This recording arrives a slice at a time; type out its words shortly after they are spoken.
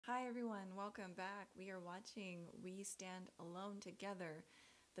everyone, welcome back. We are watching We Stand Alone Together,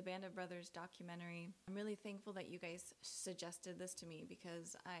 the Band of Brothers documentary. I'm really thankful that you guys suggested this to me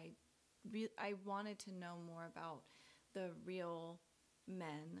because I wanted to know more about the real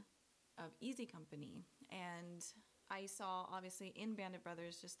men of Easy Company. And I saw, obviously, in Band of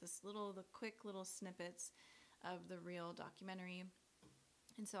Brothers, just the quick little snippets of the real documentary.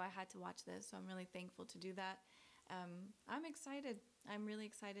 And so I had to watch this, so I'm really thankful to do that. I'm excited. I'm really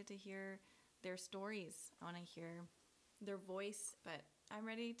excited to hear their stories. I want to hear their voice, but I'm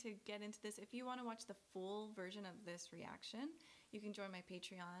ready to get into this. If you want to watch the full version of this reaction, you can join my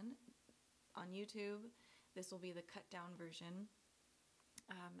Patreon on YouTube. This will be the cut down version.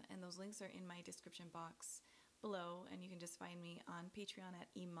 And those links are in my description box below, and you can just find me on Patreon at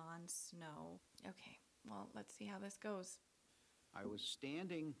Iman Snow. Okay, well, let's see how this goes. I was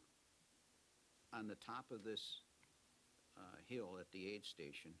standing on the top of this hill at the aid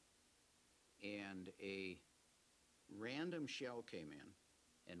station, and a random shell came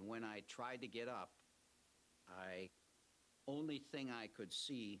in, and when I tried to get up, only thing I could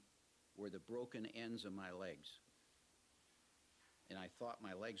see were the broken ends of my legs, and I thought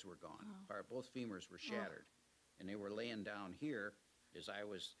my legs were gone. Oh. Both femurs were shattered, and they were laying down here as I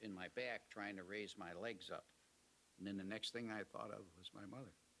was in my back trying to raise my legs up, and then the next thing I thought of was my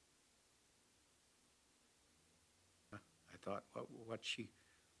mother. I thought, what's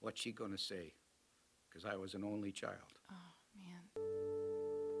she going to say? Because I was an only child. Oh, man.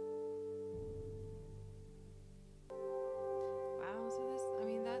 Wow, so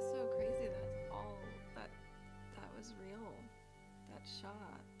that's so crazy. That's all, that was real. That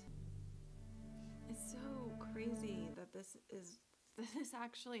shot. It's so crazy that this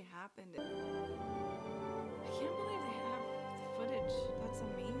actually happened. I can't believe they have the footage. That's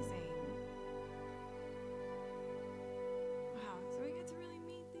amazing. So we get to really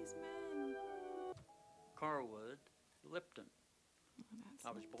meet these men. Carwood, Lipton. Oh,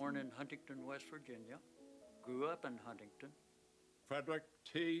 I was born in Huntington, West Virginia. Grew up in Huntington. Frederick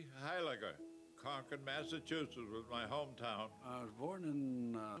T. Heiliger. Concord, Massachusetts was my hometown. I was born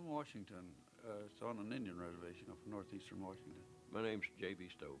in Washington. It's on an Indian reservation up in northeastern Washington. My name's J.B.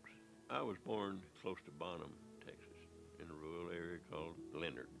 Stokes. I was born close to Bonham, Texas, in a rural area called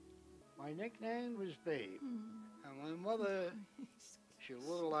Leonard. My nickname was Babe. And my mother, she was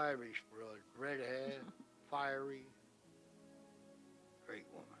a little Irish broad, red hair, fiery. Great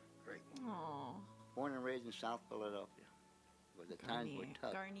woman, great woman. Aww. Born and raised in South Philadelphia, where the times were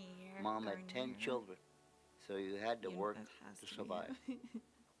tough. Mom had 10 children, so you had to work to survive.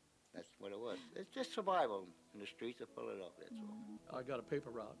 That's what it was. It's just survival in the streets of Philadelphia, that's all. I got a paper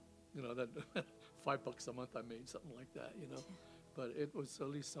route, that $5 a month I made, something like that, But it was at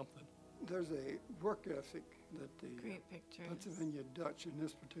least something. There's a work ethic that the Great pictures. Pennsylvania Dutch in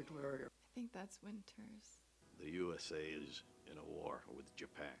this particular area. I think that's Winters. The USA is in a war with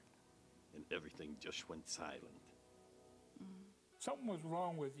Japan, and everything just went silent. Something was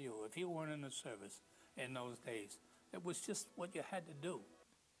wrong with you if you weren't in the service in those days. It was just what you had to do.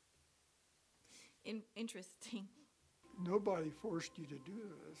 Interesting. Nobody forced you to do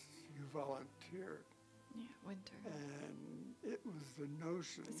this. You volunteered. Yeah, Winter. And it was the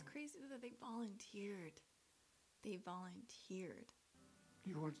notion. It's crazy that they volunteered. They volunteered.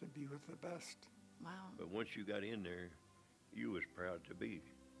 You wanted to be with the best. Wow. But once you got in there, you was proud to be.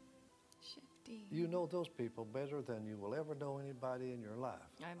 Shifty. You know those people better than you will ever know anybody in your life.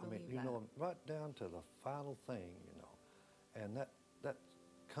 I believe you that. know them right down to the final thing, And that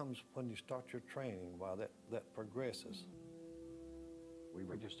comes when you start your training, while that progresses. We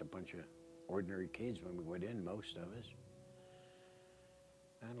were just a bunch of ordinary kids when we went in, most of us.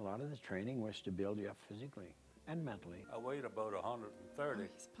 And a lot of the training was to build you up physically and mentally. I weighed about 130. Oh,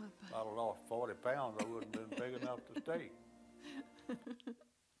 If I'd have lost 40 pounds, I wouldn't have been big enough to stay.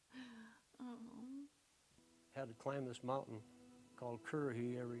 Oh. Had to climb this mountain called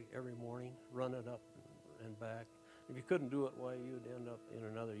Currahee every morning, run it up and back. If you couldn't do it, you'd end up in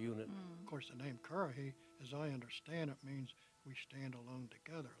another unit. Of course, the name Currahee, as I understand it, means we stand alone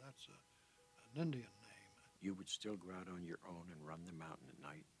together. That's an Indian name. You would still go out on your own and run the mountain at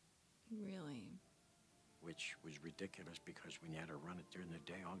night. Really? Which was ridiculous because when you had to run it during the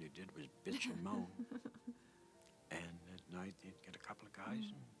day, all you did was bitch and moan. And at night, you'd get a couple of guys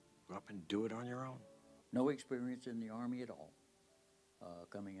and go up and do it on your own. No experience in the Army at all,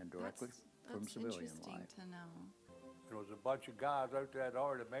 coming in directly from civilian life. That's interesting to know. There was a bunch of guys out there that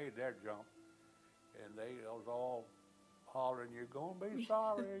already made their jump, and they was all hollering, "You're gonna be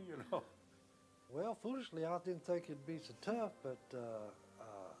sorry," Well, foolishly, I didn't think it'd be so tough, but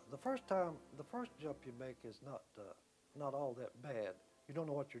the first jump you make is not all that bad. You don't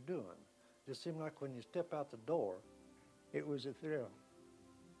know what you're doing. Just seemed like when you step out the door. It was a thrill.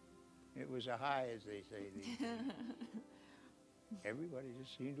 It was a high, as they say these days. Everybody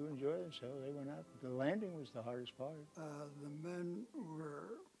just seemed to enjoy themselves. They went out. The landing was the hardest part. The men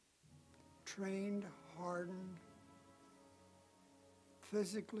were trained, hardened,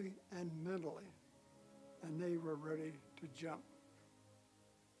 physically and mentally, and they were ready to jump.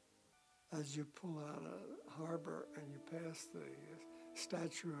 As you pull out of harbor and you pass the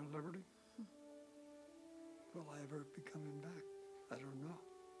Statue of Liberty, will I ever be coming back? I don't know.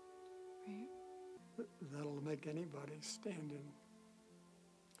 Right. That'll make anybody stand and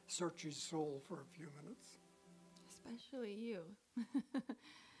search his soul for a few minutes. Especially you. I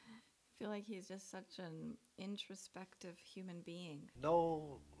feel like he's just such an introspective human being.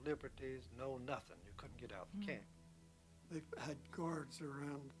 No liberties, no nothing. You couldn't get out the camp. They had guards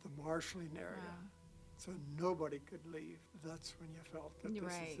around the marshalling area, so nobody could leave. That's when you felt that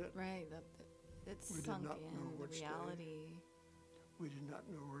this is it. Right. It's We did sunk not in, know the which day. reality. We did not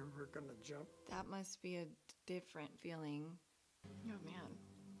know where we were going to jump. That must be a different feeling. Oh man,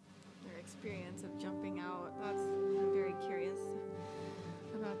 their experience of jumping out. I'm very curious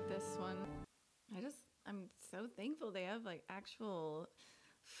about this one. I'm so thankful they have like actual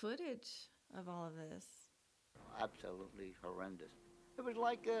footage of all of this. Absolutely horrendous. It was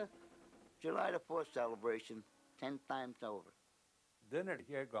like a July the 4th celebration 10 times over. Then it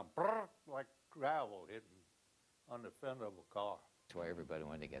here gone brrr, like gravel hitting on the fender of a car. That's why everybody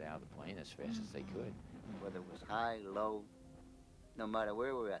wanted to get out of the plane as fast as they could. Whether it was high, low, no matter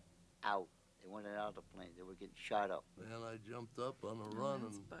where we were at, out. They wanted out of the plane. They were getting shot up. And I jumped up on a run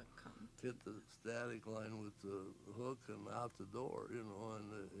and hit the static line with the hook and out the door, you know,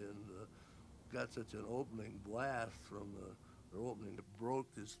 and got such an opening blast from the opening. It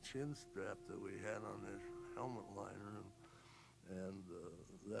broke this chin strap that we had on this helmet liner, and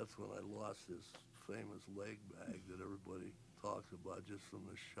that's when I lost this famous leg bag that everybody talks about just from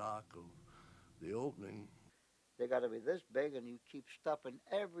the shock of the opening. They got to be this big, and you keep stuffing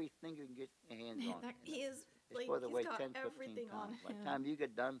everything you can get your hands on. He is It's like, supposed to he's weigh got 10, 15 everything on pounds. By the him. time you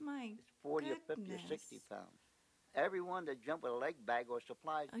get done, it's 40 or 50 or 60 pounds. Everyone that jumped with a leg bag or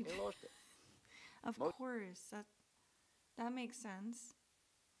supplies, they lost it. Of course, that makes sense.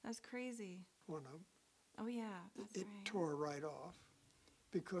 That's crazy. One of them. Oh yeah, that's It tore right off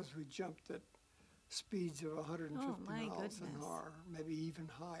because we jumped at speeds of 150 miles an hour, maybe even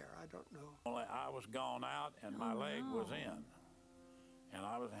higher. I don't know. Only I was gone out and my leg was in, and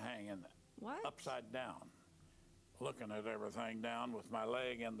I was hanging upside down, looking at everything down with my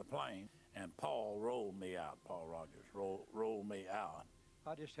leg in the plane. And Paul rolled me out. Paul Rogers rolled me out.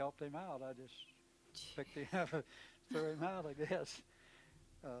 I just helped him out. I just picked him up, threw him out, I guess.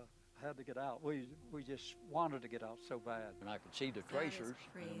 I had to get out. We just wanted to get out so bad. And I could see the tracers,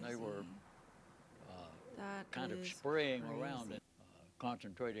 and they were kind of spraying around and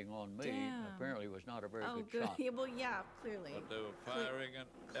concentrating on me. Apparently it was not a very good shot. Well, yeah, clearly. But they were firing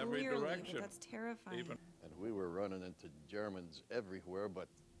in every direction. That's terrifying. And we were running into Germans everywhere, but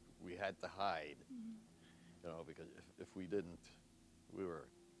we had to hide, you know, because if we didn't, we were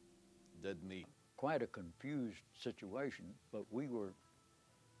dead meat. Quite a confused situation, but we were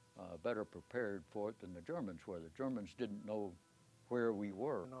better prepared for it than the Germans were. The Germans didn't know where we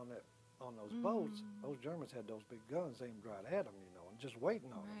were. And on those boats, those Germans had those big guns aimed right at them, you know, and just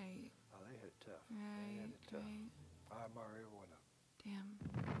waiting on them. Oh, they had it tough. They had it tough. I admire every one of them. Damn.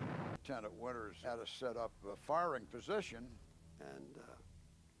 Lieutenant Winters had us set up a firing position. And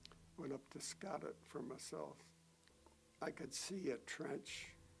went up to scout it for myself. I could see a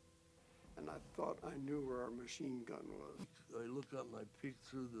trench, and I thought I knew where our machine gun was. I look up and I peek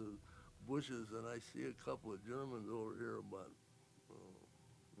through the bushes and I see a couple of Germans over here about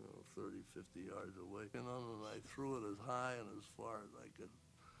 30, 50 yards away. And I threw it as high and as far as I could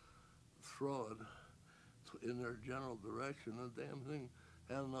throw it in their general direction. The damn thing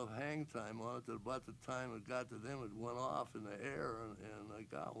had enough hang time on it that about the time it got to them, it went off in the air, and I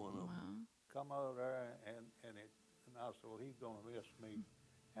got one of them. Come over there, and I said, well, he's going to miss me.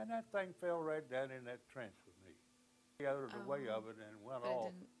 And that thing fell right down in that trench with me. He out of the way of it and went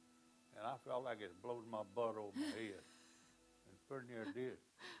off. And I felt like it blowed my butt over my head. And pretty near did.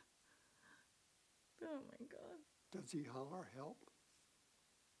 Oh, my God. Does he holler help?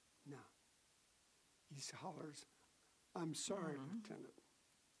 No. He hollers, I'm sorry, Lieutenant.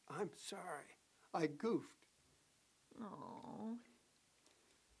 I'm sorry. I goofed. Oh.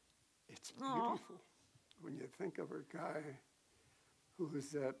 It's beautiful when you think of a guy who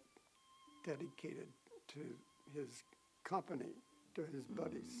is that dedicated to his company, to his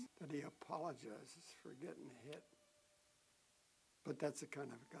buddies, that he apologizes for getting hit. But that's the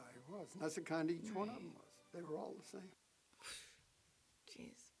kind of guy he was, and that's the kind each one of them was. They were all the same.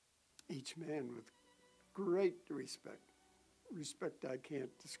 Jeez. Each man with great respect I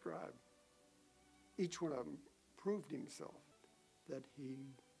can't describe. Each one of them proved himself that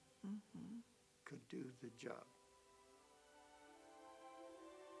he could do the job.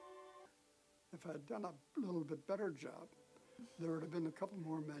 If I'd done a little bit better job, there would have been a couple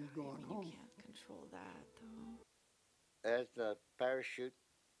more men going home. You can't control that, though. As the parachute,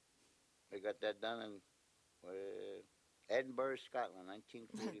 we got that done in Edinburgh, Scotland,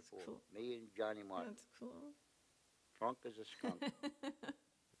 1944. That's cool. Me and Johnny Martin. That's cool. Drunk as a skunk.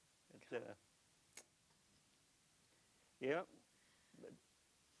 Yeah. But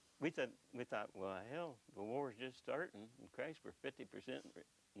we thought, well, hell, the war's just starting. And Christ, we're 50%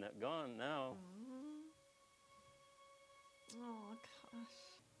 not gone now. Oh, gosh.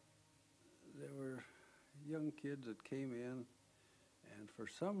 There were young kids that came in, and for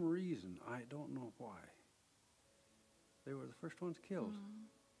some reason, I don't know why, they were the first ones killed.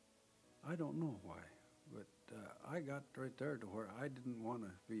 I don't know why, but I got right there to where I didn't want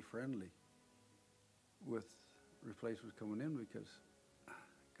to be friendly with replacements coming in because,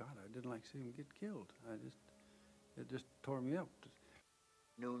 God, I didn't like seeing them get killed. It just tore me up.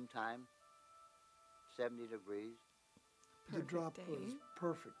 Noontime, 70 degrees. The drop was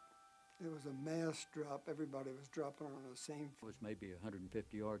perfect. It was a mass drop. Everybody was dropping on the same. It was maybe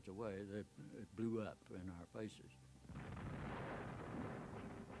 150 yards away that it blew up in our faces.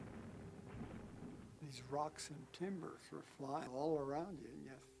 These rocks and timbers were flying all around you, and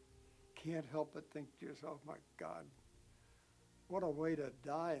you can't help but think to yourself, my God, what a way to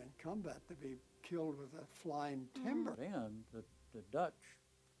die in combat, to be killed with a flying timber. And the Dutch,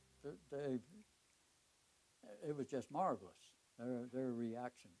 it was just marvelous, their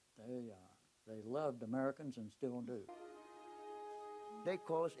reaction. They loved Americans and still do. They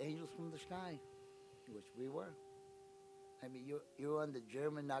call us angels from the sky, which we were. I mean, you're under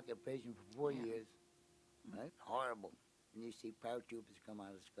German occupation for 4 years, right? Horrible. And you see paratroopers come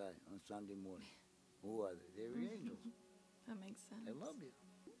out of the sky on Sunday morning. Who are they? They're angels. That makes sense. They love you.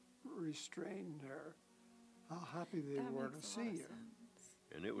 Restrained there, how happy they were to see you.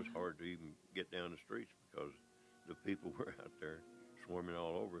 And it was hard to even get down the streets because the people were out there swarming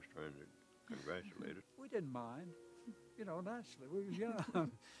all over us trying to congratulate us. We didn't mind. You know, naturally, we was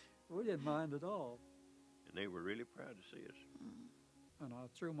young. We didn't mind at all. And they were really proud to see us. And I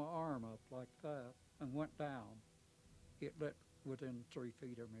threw my arm up like that and went down. It lit within 3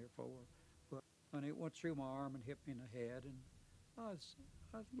 feet of me or 4. And it went through my arm and hit me in the head, and I was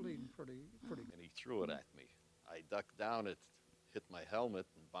bleeding pretty. And he threw it at me. I ducked down, it hit my helmet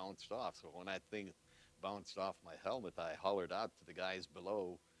and bounced off. So when that thing bounced off my helmet, I hollered out to the guys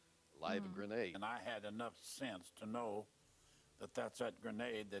below, live grenade. And I had enough sense to know that that's that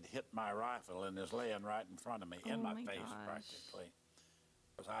grenade that hit my rifle and is laying right in front of me, in my face practically.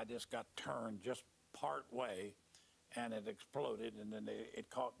 Because I just got turned just part way, and it exploded, and then it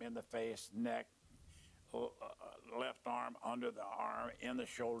caught me in the face, neck, left arm, under the arm, in the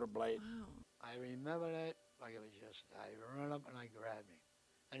shoulder blade. I remember that like it was yesterday. I ran up and I grabbed him.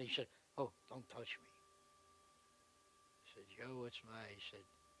 And he said, "Oh, don't touch me." I said, "Joe, what's my?" He said,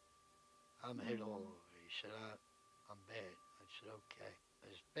 "I'm hit all over." He said, "I'm bad." I said, "Okay."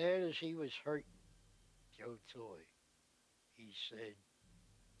 As bad as he was hurt, Joe Toy, he said,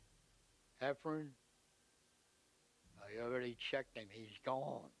 "Heffron, I already checked him. He's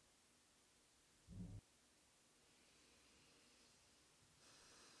gone."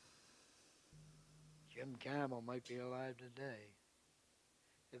 Jim Campbell might be alive today.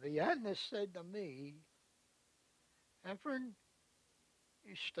 If he hadn't have said to me, "Heffron,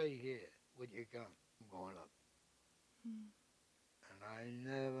 you stay here with your gun. I'm going up." And I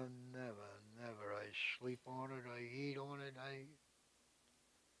never, I sleep on it, I eat on it, I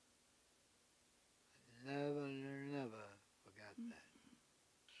never forgot that.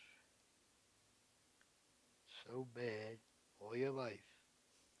 So bad all your life.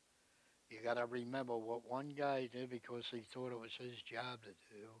 You gotta remember what one guy did because he thought it was his job to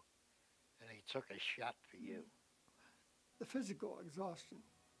do, and he took a shot for you. The physical exhaustion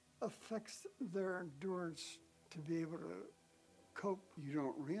affects their endurance to be able to cope. You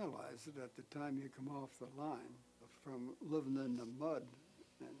don't realize it at the time you come off the line from living in the mud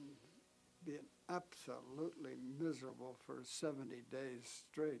and being absolutely miserable for 70 days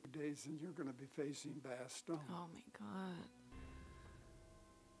straight. Days and you're going to be facing Bastogne. Oh my God.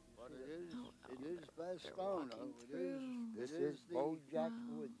 But it is Bastogne. This is Bojack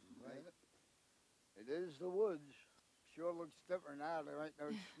Woods, right? It is the woods. Sure looks different now. There ain't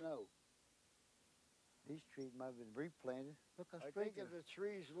no snow. These trees might have been replanted. Look how I straight think the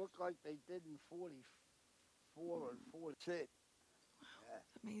trees look like they did in 44 and 46.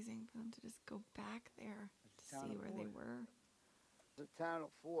 It's amazing for them to just go back there to see where they were. The town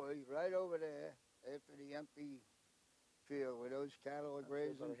of Ford, right over there, after the empty field where those cattle are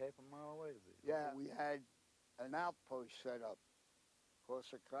grazing. About a half a mile away. Yeah, we had an outpost set up. Of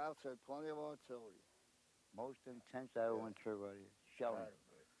course, the Krauts had plenty of artillery. Most intense I went through right here. Shelling.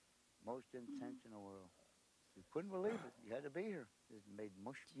 Most intense in the world. You couldn't believe it. You had to be here. It made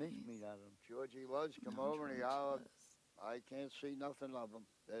mincemeat out of them. Georgie was come over and he hollered, I can't see nothing of them.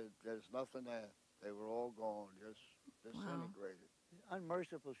 There's nothing there. They were all gone, just disintegrated.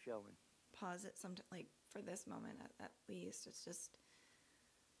 Unmerciful shelling. Pause it some, like for this moment at least. It's just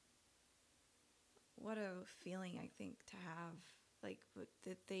what a feeling, I think, to have, like,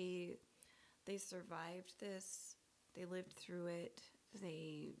 that they survived this, they lived through it,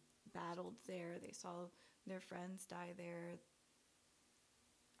 they battled there, they saw their friends die there,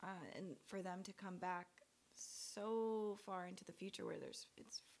 and for them to come back so far into the future where it's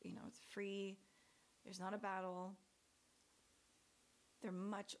free, there's not a battle, they're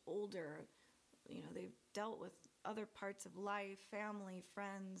much older, they've dealt with other parts of life, family,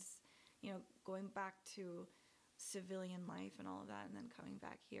 friends, going back to civilian life and all of that, and then coming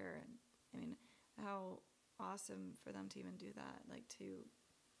back here. And I mean, how awesome for them to even do that,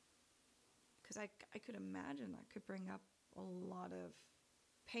 because I could imagine that could bring up a lot of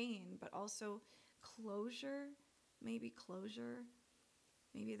pain, but also closure, maybe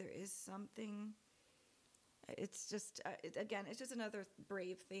there is something. It's just, again, it's just another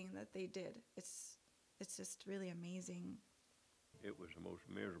brave thing that they did. It's just really amazing. It was the most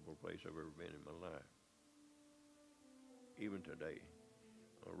miserable place I've ever been in my life. Even today.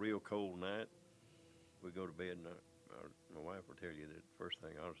 A real cold night, we go to bed and my wife will tell you that the first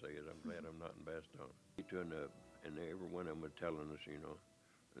thing I'll say is, I'm glad I'm not in Bastogne. He turned up and every one of them were telling us,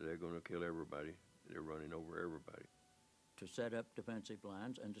 they're going to kill everybody. They're running over everybody. To set up defensive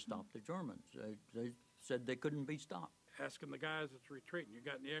lines and to stop the Germans. They said they couldn't be stopped. Asking the guys that's retreating, you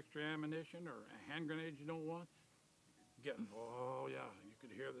got any extra ammunition or hand grenades you don't want? Oh yeah, you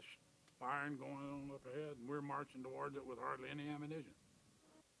could hear the firing going on up ahead, and we're marching towards it with hardly any ammunition.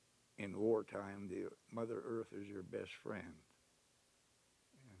 In wartime, the Mother Earth is your best friend.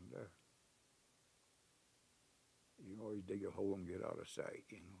 And you always dig a hole and get out of sight,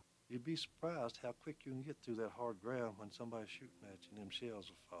 You'd be surprised how quick you can get through that hard ground when somebody's shooting at you and them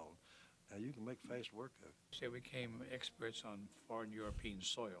shells are falling. Now, you can make fast work of it. So we became experts on foreign European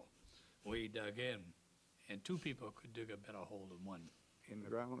soil. We dug in, and two people could dig a better hole than one. In the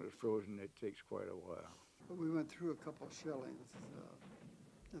ground is frozen, it takes quite a while. We went through a couple of shellings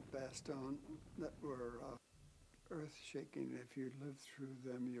at Bastogne that were earth-shaking. If you lived through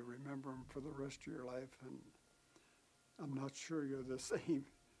them, you remember them for the rest of your life, and I'm not sure you're the same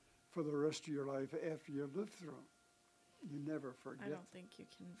for the rest of your life after you lived through them. You never forget. I don't think you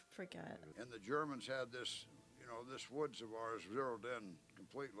can forget. And the Germans had this, this woods of ours zeroed in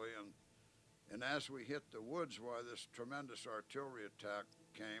completely, and as we hit the woods, why this tremendous artillery attack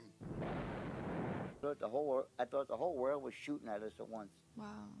came. I thought the whole world was shooting at us at once. Wow.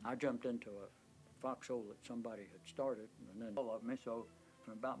 I jumped into a foxhole that somebody had started, and then all of me, so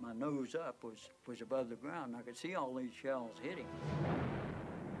from about my nose up was above the ground. I could see all these shells hitting.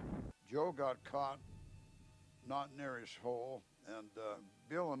 Joe got caught not near his hole, and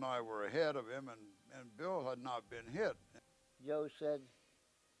Bill and I were ahead of him, and Bill had not been hit. Joe said,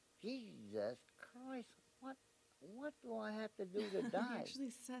 Jesus Christ, what do I have to do to die? He actually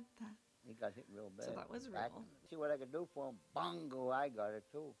said that. He got hit real bad. So that was real. See what I could do for him. Bongo, I got it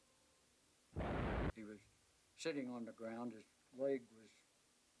too. He was sitting on the ground. His leg was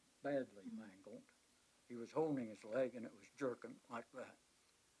badly mangled. He was holding his leg and it was jerking like that.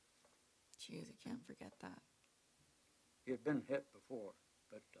 Jeez, I can't forget that. He had been hit before,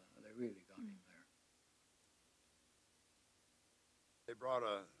 but they really got him there. They brought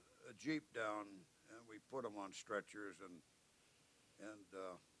a Jeep down, and we put him on stretchers, and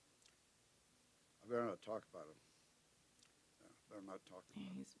I better not talk about him. Better not talk about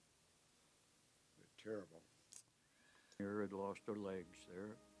him. They're terrible. Here had lost their legs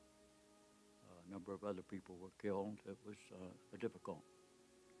there. A number of other people were killed. It was a difficult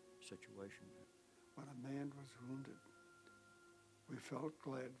situation. When a man was wounded, we felt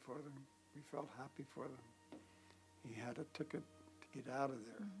glad for them. We felt happy for them. He had a ticket to get out of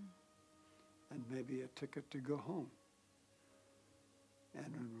there, and maybe a ticket to go home.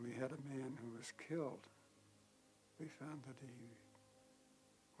 And when we had a man who was killed, we found that he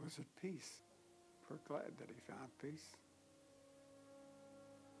was at peace. We're glad that he found peace.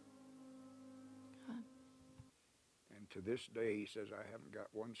 God. to this day, he says, I haven't got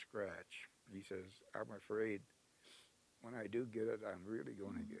one scratch. He says, I'm afraid when I do get it, I'm really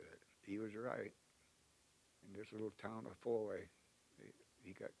going to get it. He was right. In this little town of Foy,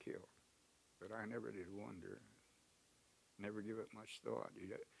 he got killed. But I never did wonder, never give it much thought.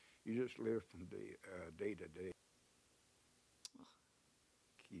 You just live from day to day.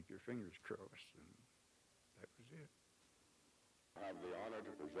 Keep your fingers crossed, and that was it. I have the honor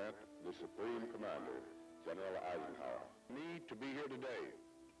to present the Supreme Commander, General Eisenhower. Need to be here today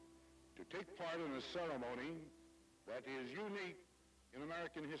to take part in a ceremony that is unique in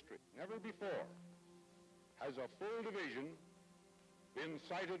American history. Never before has a full division been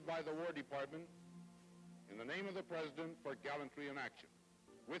cited by the War Department in the name of the President for gallantry in action.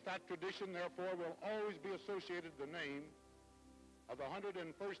 With that tradition, therefore, will always be associated the name of the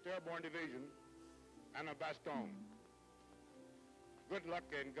 101st Airborne Division and of Bastogne. Good luck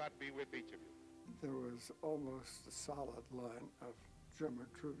and God be with each of you. There was almost a solid line of German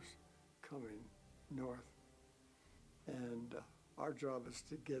troops coming north. And our job is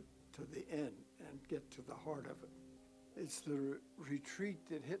to get to the end and get to the heart of it. It's the retreat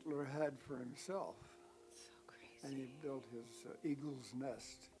that Hitler had for himself. So crazy. And he built his eagle's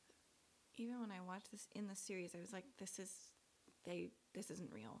nest. Even when I watched this in the series, I was like, this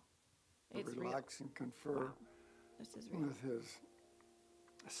isn't real. It's relax real. And confer This is real. with his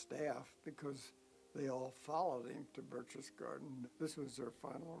staff because they all followed him to Birch's Garden. This was their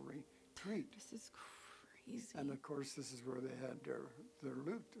final retreat. This is crazy. And of course, this is where they had their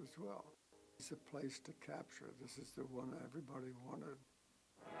loot as well. It's a place to capture. This is the one everybody wanted.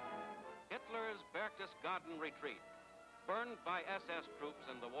 Hitler's Berchtesgaden retreat, burned by SS troops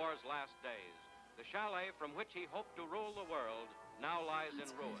in the war's last days. The chalet from which he hoped to rule the world now lies in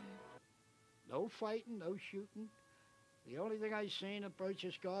ruin. No fighting, no shooting. The only thing I seen at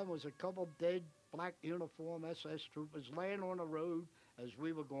Berchtesgaden was a couple dead black uniform SS troopers laying on the road as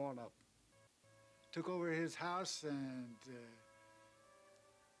we were going up. Took over his house and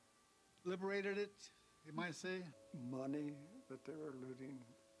liberated it, you might say. Money that they were looting.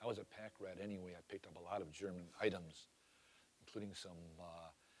 I was a pack rat anyway. I picked up a lot of German items, including some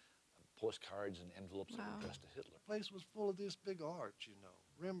postcards and envelopes that were addressed to Hitler. The place was full of this big art, you know,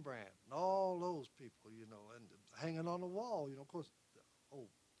 Rembrandt and all those people, you know, and hanging on the wall, you know. Of course, the old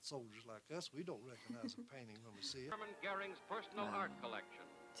soldiers like us, we don't recognize a painting when we see it. Herman Goering's personal art collection,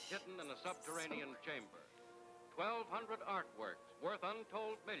 hidden in a subterranean chamber. 1,200 artworks worth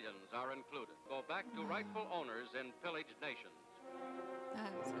untold millions are included. Go back to rightful owners in pillaged nations.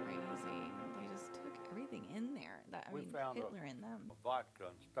 That's crazy. They just took everything in there. We found Hitler in them. Vodka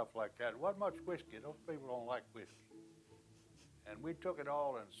and stuff like that. It wasn't much whiskey. Those people don't like whiskey. And we took it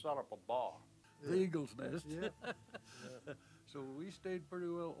all and set up a bar. The eagle's nest. Yeah. Yeah. So we stayed pretty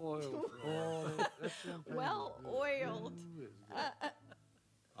well oiled. Well oiled.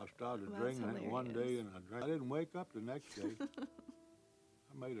 I started drinking it one day and I didn't wake up the next day.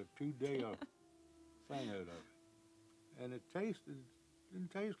 I made a 2-day thing out of it. And it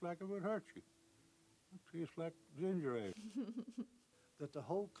didn't taste like it would hurt you. It tastes like ginger ale. That the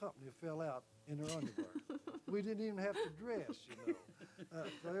whole company fell out in their underwear. We didn't even have to dress, you know.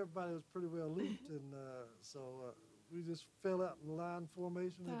 So everybody was pretty well looped, and so we just fell out in line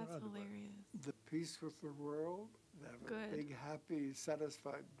formation in our underwear. Hilarious. The peace with the world, they have a big, happy,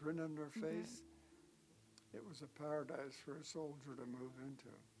 satisfied grin on their face. It was a paradise for a soldier to move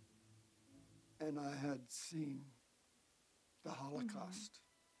into. And I had seen the Holocaust.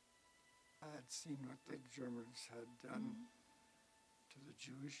 I had seen what the Germans had done to the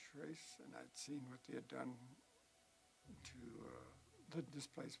Jewish race, and I'd seen what they had done to the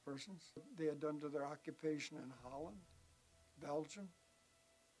displaced persons. They had done to their occupation in Holland, Belgium.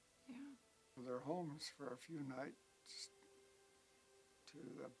 Their homes for a few nights to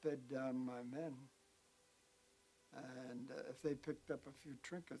bed down my men. And if they picked up a few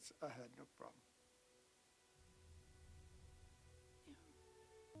trinkets, I had no problem.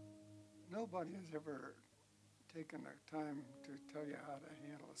 Nobody has ever taken the time to tell you how to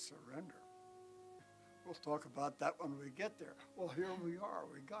handle a surrender. We'll talk about that when we get there. Well, here we are.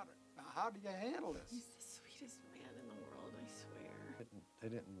 We got it. Now, how do you handle this? He's the sweetest man in the world, I swear. They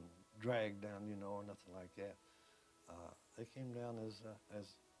didn't drag down, you know, or nothing like that. They came down as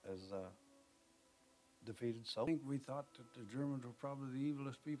defeated soldiers. I think we thought that the Germans were probably the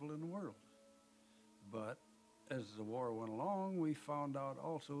evilest people in the world. But as the war went along, we found out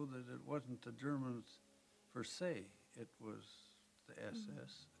also that it wasn't the Germans per se. It was the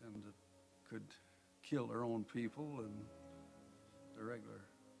SS, and that could kill their own people, and the regular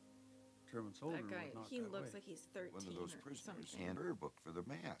German soldier That guy, was not he that looks way. like he's 13 One of those or prisoners something. in her book for the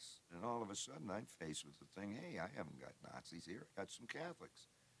Mass. And all of a sudden, I'm faced with the thing, hey, I haven't got Nazis here. I got some Catholics.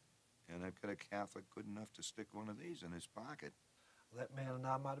 And I've got a Catholic good enough to stick one of these in his pocket. That man and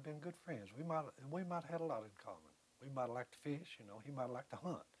I might have been good friends. We might have had a lot in common. We might have liked to fish, you know. He might have liked to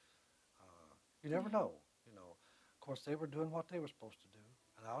hunt. You never know, you know. Of course, they were doing what they were supposed to do,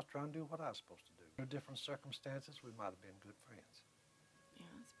 and I was trying to do what I was supposed to do. Under different circumstances, we might have been good friends. Yeah,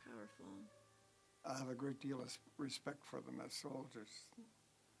 it's powerful. I have a great deal of respect for them as soldiers.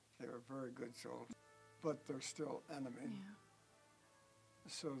 They were very good soldiers, but they're still enemy. Yeah.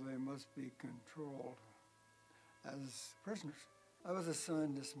 So they must be controlled as prisoners. I was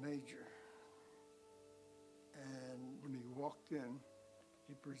assigned this major, and when he walked in,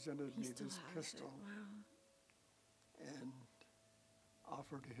 he presented me this pistol and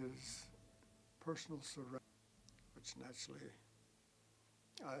offered his personal surrender, which naturally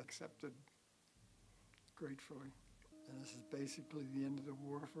I accepted gratefully. And this is basically the end of the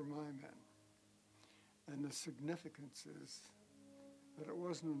war for my men. And the significance is that it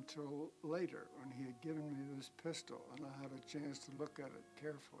wasn't until later when he had given me this pistol and I had a chance to look at it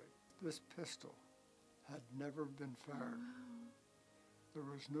carefully. This pistol had never been fired. There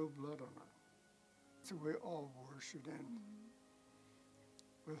was no blood on it. It's the way all wars should end,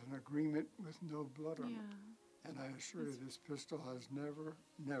 with an agreement with no blood on it. And I assure you, this pistol has never,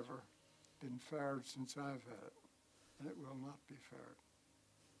 never been fired since I've had it, and it will not be fired.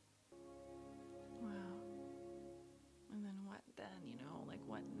 Wow. And then what then, you know, like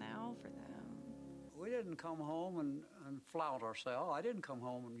what now for them? We didn't come home and flout ourselves. I didn't come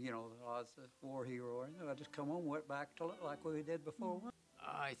home and, you know, I was a war hero or anything. I just come home and went back to like we did before.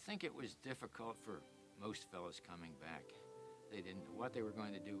 I think it was difficult for most fellas coming back. They didn't know what they were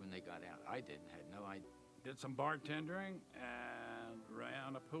going to do when they got out. I didn't, had no idea. Did some bartendering and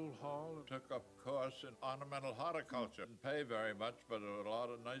ran a pool hall. Took up a course in ornamental horticulture. Didn't pay very much, but there were a lot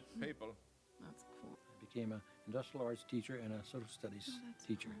of nice people. That's cool. I became an industrial arts teacher and a social studies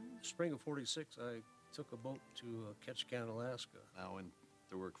teacher. Spring of '46, I took a boat to Ketchikan, Alaska. I went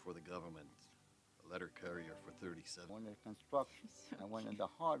to work for the government, a letter carrier for 37. I went into construction. I went into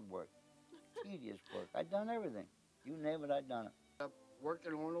hard work, tedious work. I'd done everything. You name it, I'd done it.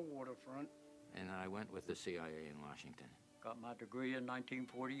 Working on the waterfront. And I went with the CIA in Washington. Got my degree in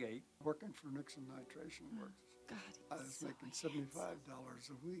 1948. Working for Nixon Nitration Works. God, I was making $75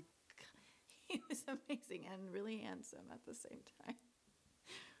 a week. He was amazing and really handsome at the same time.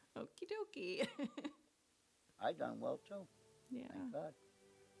 Okie dokie. I done well too. Yeah. Thank God.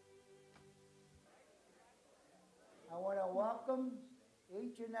 I want to welcome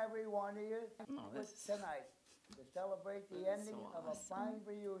each and every one of you tonight to celebrate the ending of a fine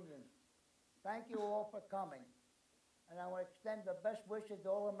reunion. Thank you all for coming. And I want to extend the best wishes to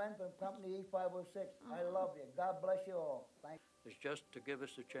all the men from Company E506. I love you. God bless you all. Thank you. It's just to give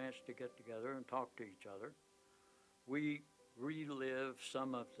us a chance to get together and talk to each other. We relive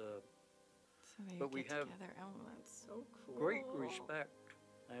some of the, but we have so cool. Great respect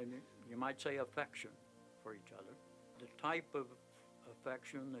and you might say affection for each other. The type of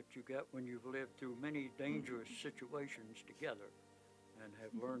affection that you get when you've lived through many dangerous situations together and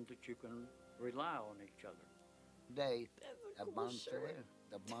have learned that you can rely on each other. Day, that bond's still there.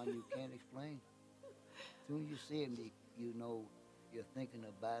 The bond you can't explain. As soon as you see him, you know you're thinking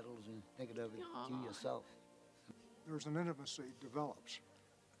of battles and thinking of it to yourself. There's an intimacy develops,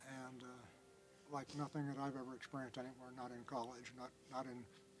 and like nothing that I've ever experienced anywhere, not in college, not in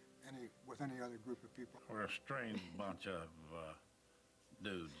with any other group of people. We're a strange bunch of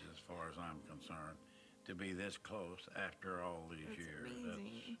dudes, as far as I'm concerned, to be this close after all these years.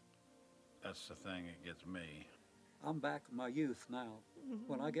 Amazing. That's the thing that gets me. I'm back in my youth now.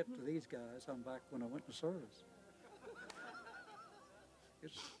 When I get to these guys, I'm back when I went to service.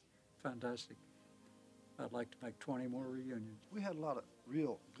 It's fantastic. I'd like to make 20 more reunions. We had a lot of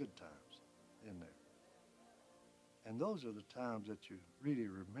real good times in there. And those are the times that you really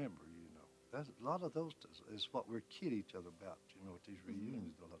remember, you know. A lot of those is what we kid each other about, you know, at these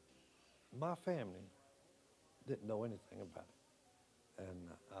reunions. My family didn't know anything about it. And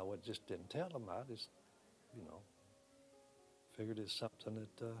I just didn't tell them. I just, you know, figured it's something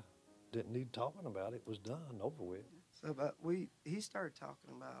that didn't need talking about. It was done, over with. So, but he started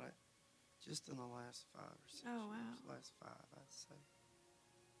talking about it just in the last 5 or 6 Oh, wow. years. Last 5, I'd say.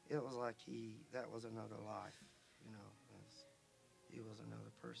 It was like that was another life, you know. He was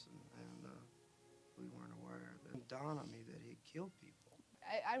another person, and we weren't aware of it. It dawned on me that he killed people.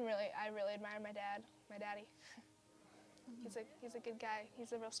 I really admire my daddy. He's a good guy.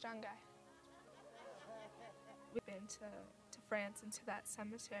 He's a real strong guy. We've been to France and to that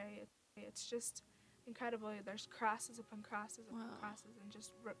cemetery. It's just incredible. There's crosses upon crosses upon crosses, and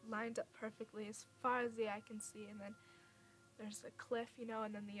just lined up perfectly as far as the eye can see. And then there's a cliff, you know,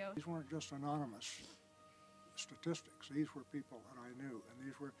 and then the ocean. These weren't just anonymous statistics. These were people that I knew, and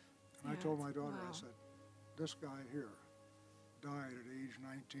these were. And I told my daughter, I said, "This guy here died at age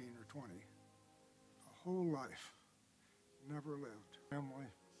 19 or 20. A whole life, never lived. Family,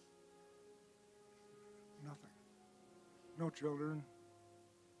 nothing. No children."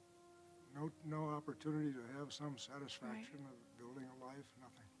 No opportunity to have some satisfaction of building a life,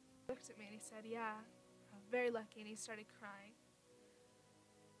 nothing. He looked at me and he said, "Yeah, I'm very lucky," and he started crying.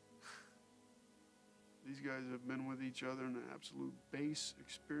 These guys have been with each other in the absolute base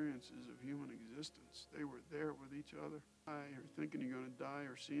experiences of human existence. They were there with each other. You're thinking you're going to die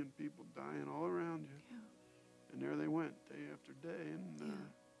or seeing people dying all around you. Yeah. And there they went, day after day. And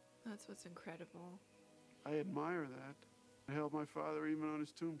that's what's incredible. I admire that. I held my father even on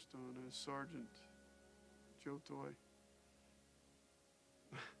his tombstone as Sergeant Joe Toy.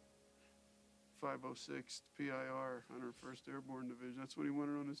 506 PIR, 101st Airborne Division. That's what he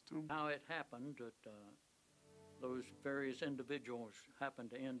wanted on his tomb. How it happened that those various individuals happened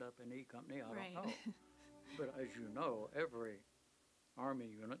to end up in E Company, I don't know. But as you know, every Army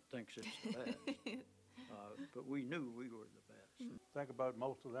unit thinks it's the best. But we knew we were the best. Think about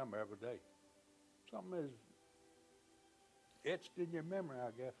most of them every day. Something is etched in your memory,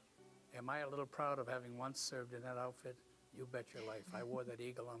 I guess. Am I a little proud of having once served in that outfit? You bet your life. I wore that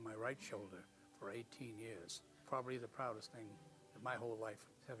eagle on my right shoulder for 18 years. Probably the proudest thing in my whole life,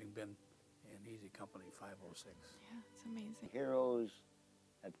 having been in Easy Company 506. Yeah, it's amazing. Heroes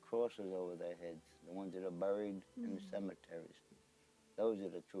have crosses over their heads, the ones that are buried in the cemeteries. Those are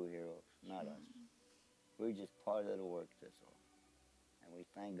the true heroes, not us. We're just part of the work, that's all. And we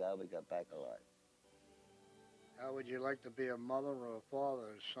thank God we got back alive. How would you like to be a mother or a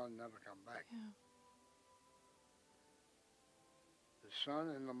father whose son never come back? Yeah. The son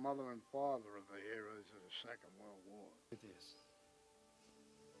and the mother and father of the heroes of the Second World War. It is.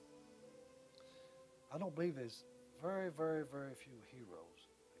 I don't believe there's very, very, very few heroes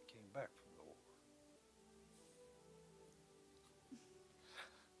that came back from the war.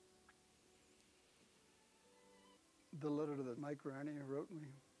 The letter that Mike Ronnie wrote me,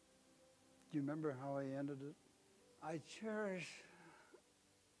 do you remember how I ended it? I cherish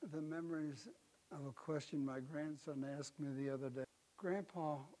the memories of a question my grandson asked me the other day.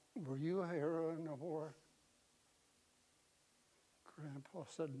 Grandpa, were you a hero in the war? Grandpa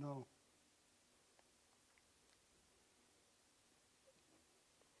said no.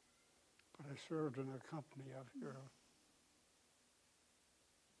 But I served in a company of heroes.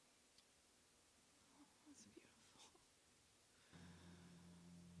 That's beautiful.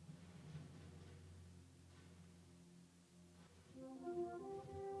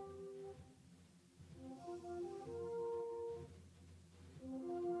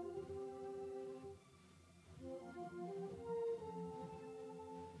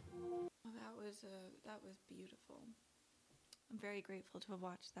 That was beautiful. I'm very grateful to have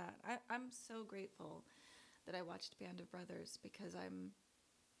watched that. I'm so grateful that I watched Band of Brothers, because I'm,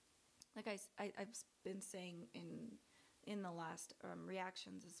 like I've been saying in the last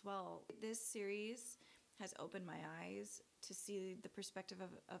reactions as well, this series has opened my eyes to see the perspective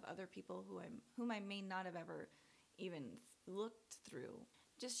of other people whom I may not have ever even looked through.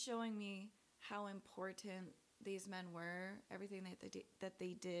 Just showing me how important these men were, everything that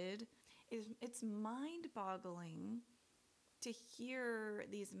they did. It's mind-boggling to hear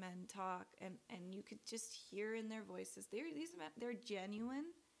these men talk, and you could just hear in their voices, these men, they're genuine.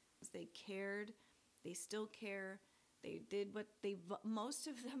 They cared. They still care. They did what most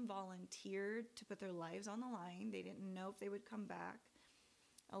of them volunteered to put their lives on the line. They didn't know if they would come back.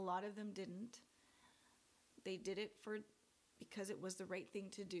 A lot of them didn't. They did it because it was the right thing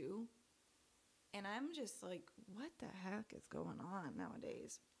to do. And I'm just like, what the heck is going on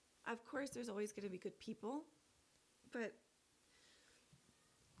nowadays? Of course, there's always going to be good people, but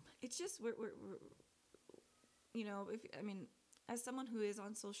it's just, we're you know, as someone who is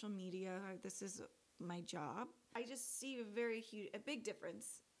on social media, this is my job. I just see a big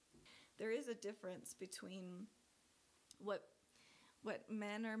difference. There is a difference between what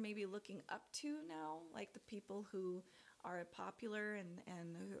men are maybe looking up to now, like the people who are popular, and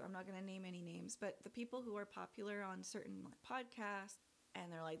who, I'm not going to name any names, but the people who are popular on certain podcasts,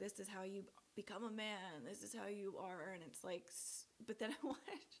 and they're like, this is how you become a man, this is how you are, and it's like, but then I watch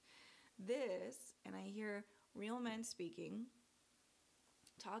this, and I hear real men speaking,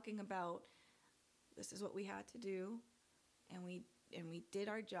 talking about, this is what we had to do, and we did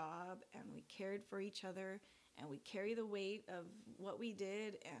our job, and we cared for each other, and we carry the weight of what we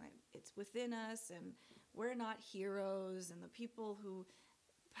did, and it's within us, and we're not heroes, and the people who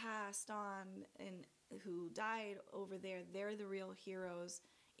passed on and who died over there, they're the real heroes,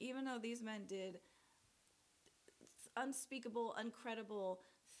 even though these men did unspeakable, incredible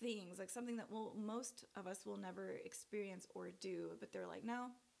things, like something that most of us will never experience or do. But they're like, no,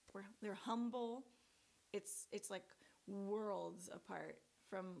 they're humble. It's like worlds apart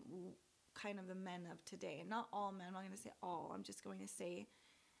from kind of the men of today. And not all men, I'm not going to say all, I'm just going to say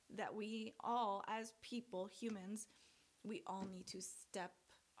that we all, as people, humans, we all need to step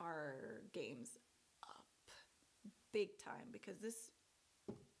our games up big time, because this,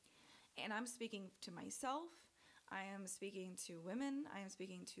 and I'm speaking to myself, I am speaking to women, I am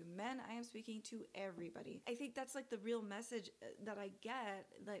speaking to men, I am speaking to everybody. I think that's like the real message that I get.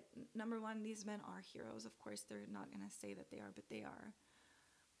 Like, number one, these men are heroes. Of course, they're not going to say that they are, but they are.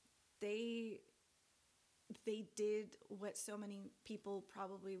 They did what so many people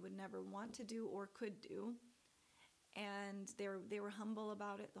probably would never want to do or could do. And they were humble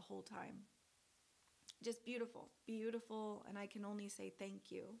about it the whole time. Just beautiful, beautiful. And I can only say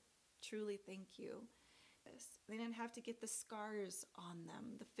thank you. Truly thank you. They didn't have to get the scars on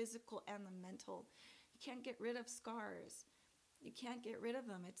them, the physical and the mental. You can't get rid of scars. You can't get rid of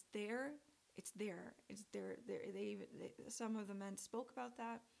them. It's there. It's there. It's there. Some of the men spoke about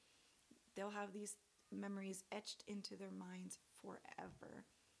that. They'll have these memories etched into their minds forever.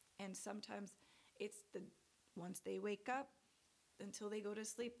 And sometimes it's once they wake up until they go to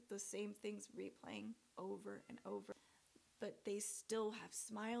sleep, the same things replaying over and over. But they still have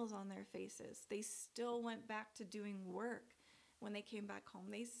smiles on their faces. They still went back to doing work when they came back home.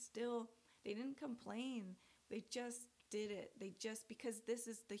 They didn't complain. They just did it. Because this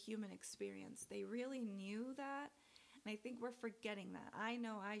is the human experience. They really knew that. And I think we're forgetting that. I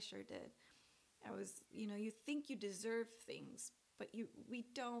know I sure did. You think you deserve things, but we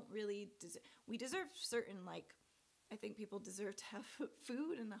don't really deserve. We deserve certain, I think people deserve to have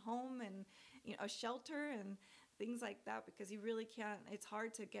food and a home and, a shelter and things like that, because you really can't, it's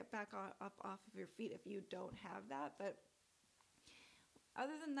hard to get back up off of your feet if you don't have that. But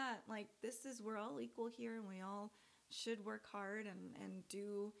other than that, we're all equal here, and we all should work hard and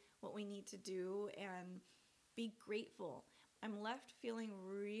do what we need to do and be grateful. I'm left feeling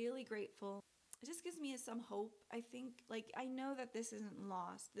really grateful. It just gives me some hope, I think. I know that this isn't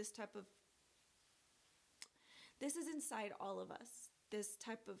lost. This is inside all of us. This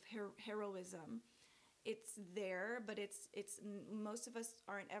type of heroism. It's there, but it's most of us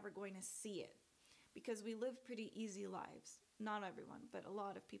aren't ever going to see it, because we live pretty easy lives. Not everyone, but a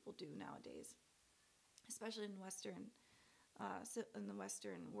lot of people do nowadays, especially in the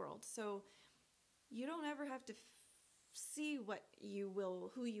Western world. So you don't ever have to see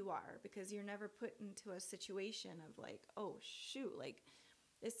who you are, because you're never put into a situation of oh shoot,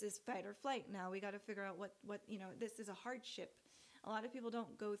 this is fight or flight. Now we got to figure out what this is a hardship. A lot of people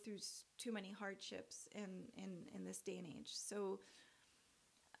don't go through too many hardships in this day and age. So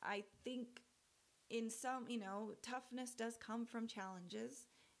I think in some, toughness does come from challenges.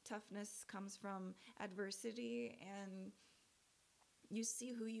 Toughness comes from adversity, and you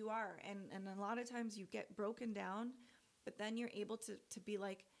see who you are. And a lot of times you get broken down, but then you're able to be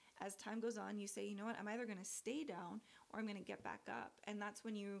as time goes on, you say, you know what, I'm either going to stay down or I'm going to get back up. And that's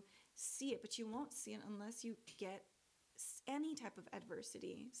when you see it, but you won't see it unless you get any type of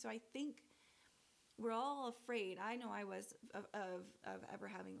adversity. So I think we're all afraid. I know I was of ever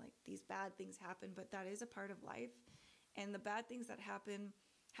having these bad things happen, but that is a part of life. And the bad things that happen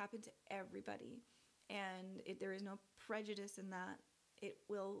to everybody. And there is no prejudice in that. It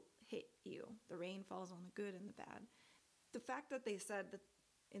will hit you. The rain falls on the good and the bad. The fact that they said that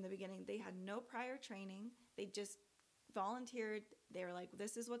in the beginning they had no prior training, they just volunteered. They were like,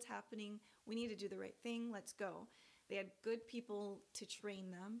 this is what's happening. We need to do the right thing. Let's go. They had good people to train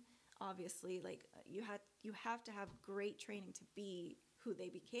them. Obviously, you have to have great training to be who they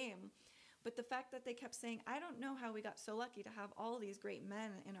became. But the fact that they kept saying, I don't know how we got so lucky to have all these great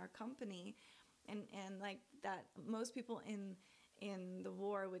men in our company, and that most people in the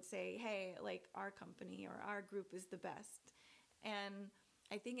war would say, hey, our company or our group is the best. And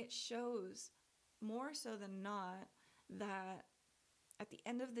I think it shows more so than not that at the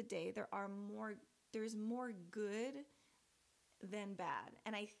end of the day, there's more good than bad.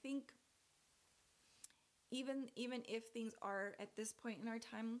 And I think even if things are at this point in our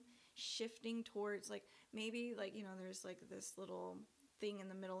time shifting towards maybe there's this little thing in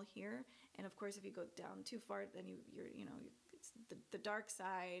the middle here, and of course if you go down too far, then you're it's the dark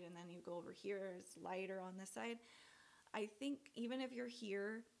side, and then you go over here, it's lighter on this side. I think even if you're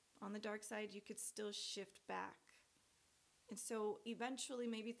here on the dark side, you could still shift back. And so eventually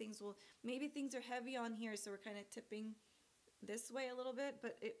maybe things are heavy on here, so we're kind of tipping this way a little bit,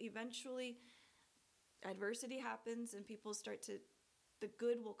 but eventually adversity happens and people the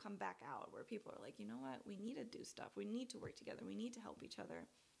good will come back out, where people are like, you know what, we need to do stuff. We need to work together. We need to help each other.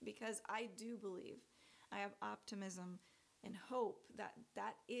 Because I do believe, I have optimism and hope that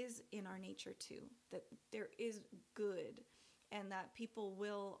that is in our nature too, that there is good and that people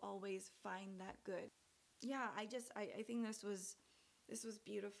will always find that good. Yeah, I think this was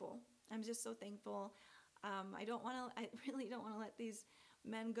beautiful. I'm just so thankful. I really don't want to let these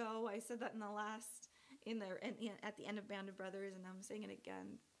men go. I said that at the end of Band of Brothers, and I'm saying it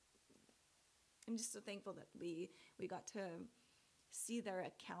again. I'm just so thankful that we got to see their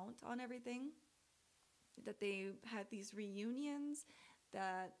account on everything, that they had these reunions,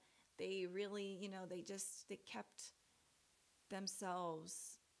 that they really, they kept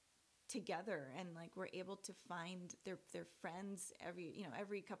themselves together and like were able to find their friends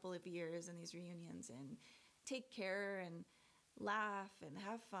every couple of years in these reunions and take care and laugh and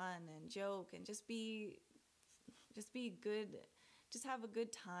have fun and joke and just be good, just have a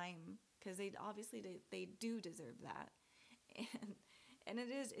good time, because they do deserve that. And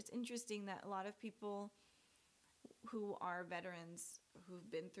it's interesting that a lot of people who are veterans who've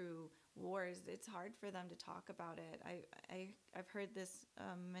been through wars, it's hard for them to talk about it. I've heard this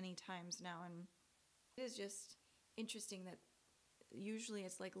many times now, and it is just interesting that usually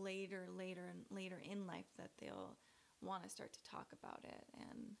it's like later in life that they'll want to start to talk about it.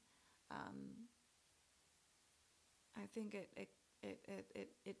 And I think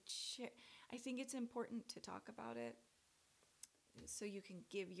I think it's important to talk about it, so you can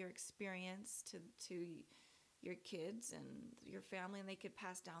give your experience to your kids and your family, and they could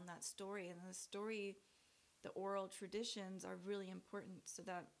pass down that story. And the oral traditions are really important, so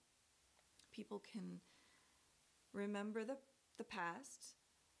that people can remember the past,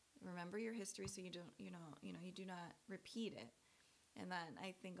 remember your history, so you don't, you do not repeat it. And then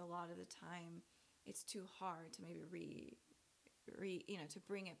I think a lot of the time it's too hard to maybe to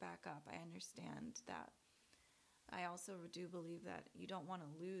bring it back up. I understand that. I also do believe that you don't want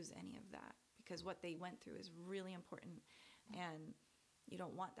to lose any of that, because what they went through is really important, and you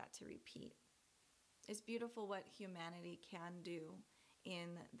don't want that to repeat. It's beautiful what humanity can do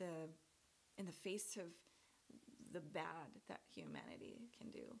in the face of the bad that humanity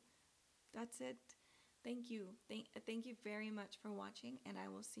can do. That's it. Thank you. Thank you very much for watching, and I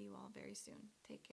will see you all very soon. Take care.